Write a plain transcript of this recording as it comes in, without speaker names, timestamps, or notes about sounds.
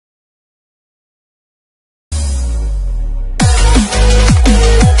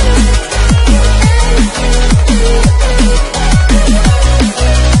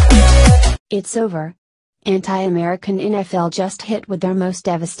It's over. Anti-American NFL just hit with their most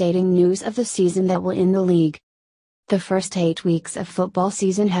devastating news of the season that will end the league. The first 8 weeks of football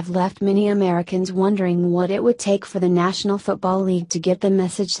season have left many Americans wondering what it would take for the National Football League to get the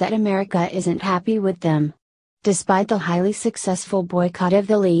message that America isn't happy with them. Despite the highly successful boycott of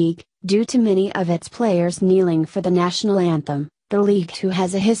the league, due to many of its players kneeling for the national anthem, the league, who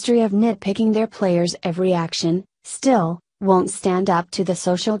has a history of nitpicking their players' every action, still won't stand up to the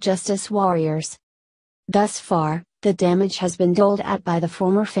social justice warriors. Thus far, the damage has been doled out by the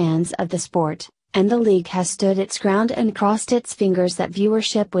former fans of the sport, and the league has stood its ground and crossed its fingers that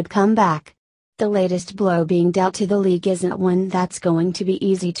viewership would come back. The latest blow being dealt to the league isn't one that's going to be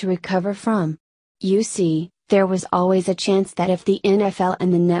easy to recover from. You see, there was always a chance that if the NFL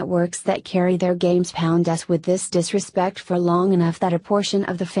and the networks that carry their games pound us with this disrespect for long enough, that a portion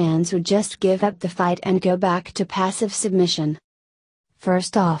of the fans would just give up the fight and go back to passive submission.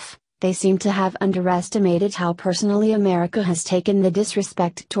 First off, they seem to have underestimated how personally America has taken the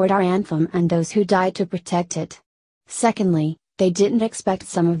disrespect toward our anthem and those who died to protect it. Secondly, they didn't expect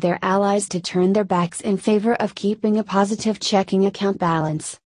some of their allies to turn their backs in favor of keeping a positive checking account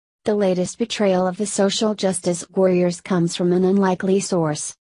balance. The latest betrayal of the social justice warriors comes from an unlikely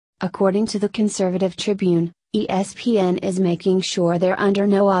source. According to the Conservative Tribune, ESPN is making sure they're under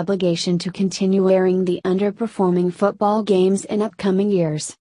no obligation to continue airing the underperforming football games in upcoming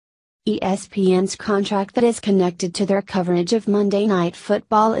years. ESPN's contract that is connected to their coverage of Monday Night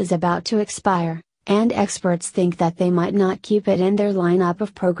Football is about to expire, and experts think that they might not keep it in their lineup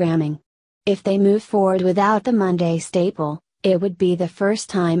of programming. If they move forward without the Monday staple, it would be the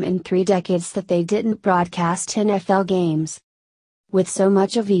first time in 3 decades that they didn't broadcast NFL games. With so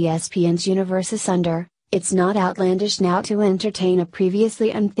much of ESPN's universe asunder, it's not outlandish now to entertain a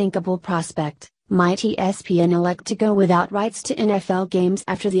previously unthinkable prospect. Might ESPN elect to go without rights to NFL games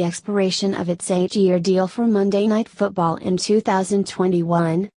after the expiration of its 8-year deal for Monday Night Football in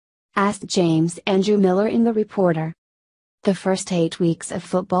 2021? Asked James Andrew Miller in The Reporter. The first 8 weeks of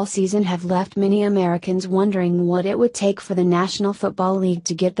football season have left many Americans wondering what it would take for the National Football League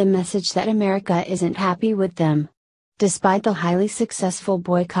to get the message that America isn't happy with them. Despite the highly successful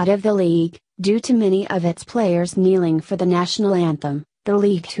boycott of the league, due to many of its players kneeling for the national anthem, the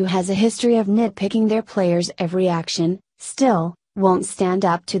league, who has a history of nitpicking their players' every action, still won't stand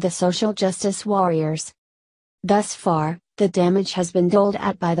up to the social justice warriors. Thus far, the damage has been doled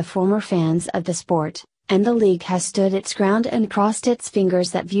out by the former fans of the sport, and the league has stood its ground and crossed its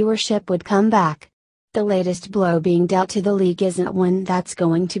fingers that viewership would come back. The latest blow being dealt to the league isn't one that's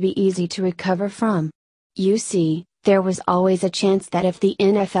going to be easy to recover from. You see, there was always a chance that if the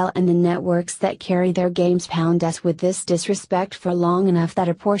NFL and the networks that carry their games pound us with this disrespect for long enough, that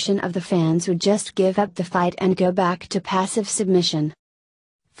a portion of the fans would just give up the fight and go back to passive submission.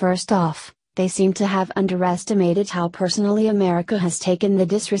 First off, they seem to have underestimated how personally America has taken the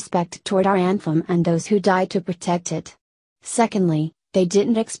disrespect toward our anthem and those who died to protect it. Secondly, they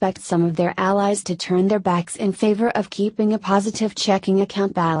didn't expect some of their allies to turn their backs in favor of keeping a positive checking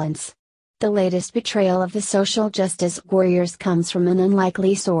account balance. The latest betrayal of the social justice warriors comes from an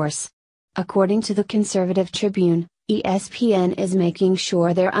unlikely source. According to the Conservative Tribune, ESPN is making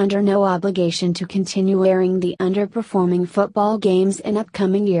sure they're under no obligation to continue airing the underperforming football games in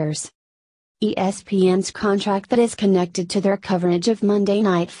upcoming years. ESPN's contract that is connected to their coverage of Monday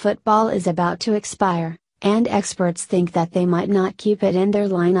Night Football is about to expire, and experts think that they might not keep it in their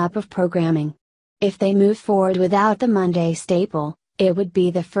lineup of programming. If they move forward without the Monday staple, it would be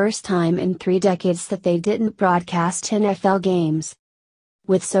the first time in 3 decades that they didn't broadcast NFL games.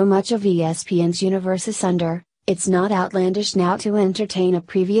 With so much of ESPN's universe asunder, it's not outlandish now to entertain a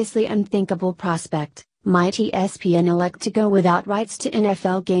previously unthinkable prospect. Might ESPN elect to go without rights to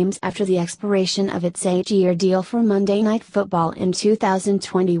NFL games after the expiration of its 8-year deal for Monday Night Football in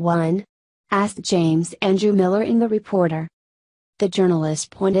 2021? Asked James Andrew Miller in The Reporter. The journalist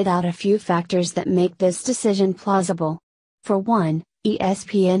pointed out a few factors that make this decision plausible. For one,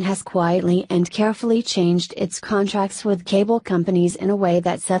 ESPN has quietly and carefully changed its contracts with cable companies in a way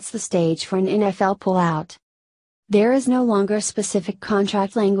that sets the stage for an NFL pullout. There is no longer specific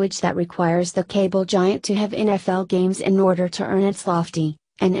contract language that requires the cable giant to have NFL games in order to earn its lofty,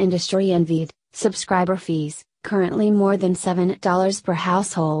 and industry-envied, subscriber fees, currently more than $7 per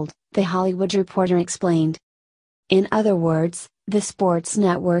household, The Hollywood Reporter explained. In other words, the sports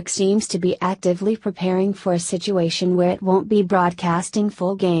network seems to be actively preparing for a situation where it won't be broadcasting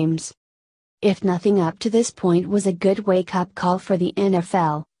full games. If nothing up to this point was a good wake-up call for the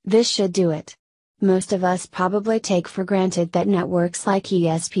NFL, this should do it. Most of us probably take for granted that networks like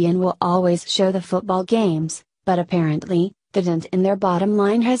ESPN will always show the football games, but apparently, The dent in their bottom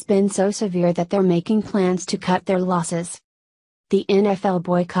line has been so severe that they're making plans to cut their losses. The NFL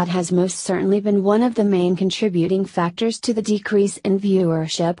boycott has most certainly been one of the main contributing factors to the decrease in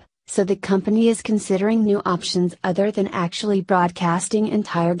viewership, so the company is considering new options other than actually broadcasting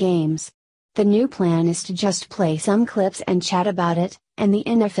entire games. The new plan is to just play some clips and chat about it, and the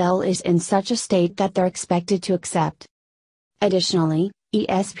NFL is in such a state that they're expected to accept. Additionally,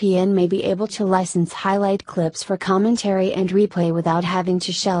 ESPN may be able to license highlight clips for commentary and replay without having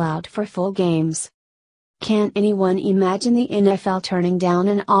to shell out for full games. Can anyone imagine the NFL turning down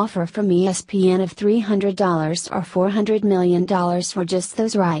an offer from ESPN of $300 or $400 million for just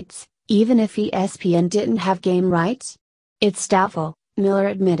those rights, even if ESPN didn't have game rights? It's doubtful, Miller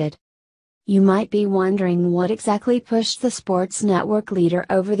admitted. You might be wondering what exactly pushed the sports network leader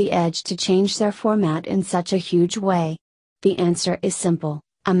over the edge to change their format in such a huge way. The answer is simple: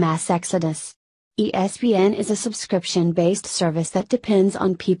 a mass exodus. ESPN is a subscription-based service that depends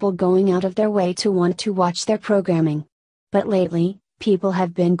on people going out of their way to want to watch their programming. But lately, people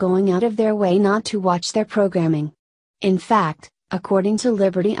have been going out of their way not to watch their programming. In fact, according to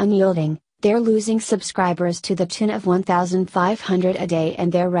Liberty Unyielding, they're losing subscribers to the tune of 1,500 a day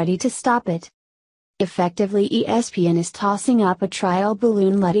and they're ready to stop it. Effectively, ESPN is tossing up a trial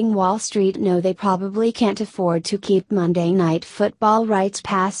balloon, letting Wall Street know they probably can't afford to keep Monday Night Football rights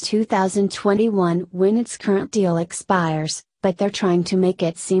past 2021 when its current deal expires, but they're trying to make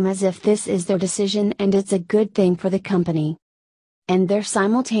it seem as if this is their decision and it's a good thing for the company. And they're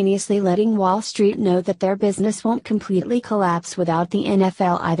simultaneously letting Wall Street know that their business won't completely collapse without the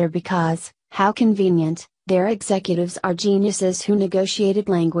NFL either, because, how convenient, their executives are geniuses who negotiated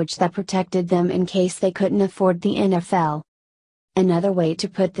language that protected them in case they couldn't afford the NFL. Another way to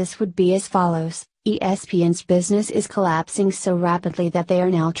put this would be as follows: ESPN's business is collapsing so rapidly that they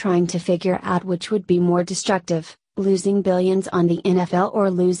are now trying to figure out which would be more destructive: losing billions on the NFL or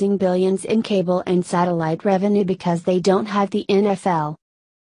losing billions in cable and satellite revenue because they don't have the NFL.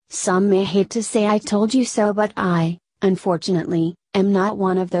 Some may hate to say I told you so, but I, unfortunately, am not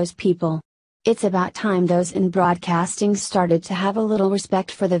one of those people. It's about time those in broadcasting started to have a little respect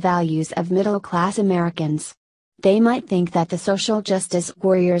for the values of middle-class Americans. They might think that the social justice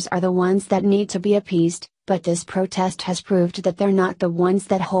warriors are the ones that need to be appeased, but this protest has proved that they're not the ones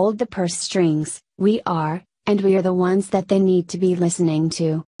that hold the purse strings. We are, and we are the ones that they need to be listening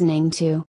to.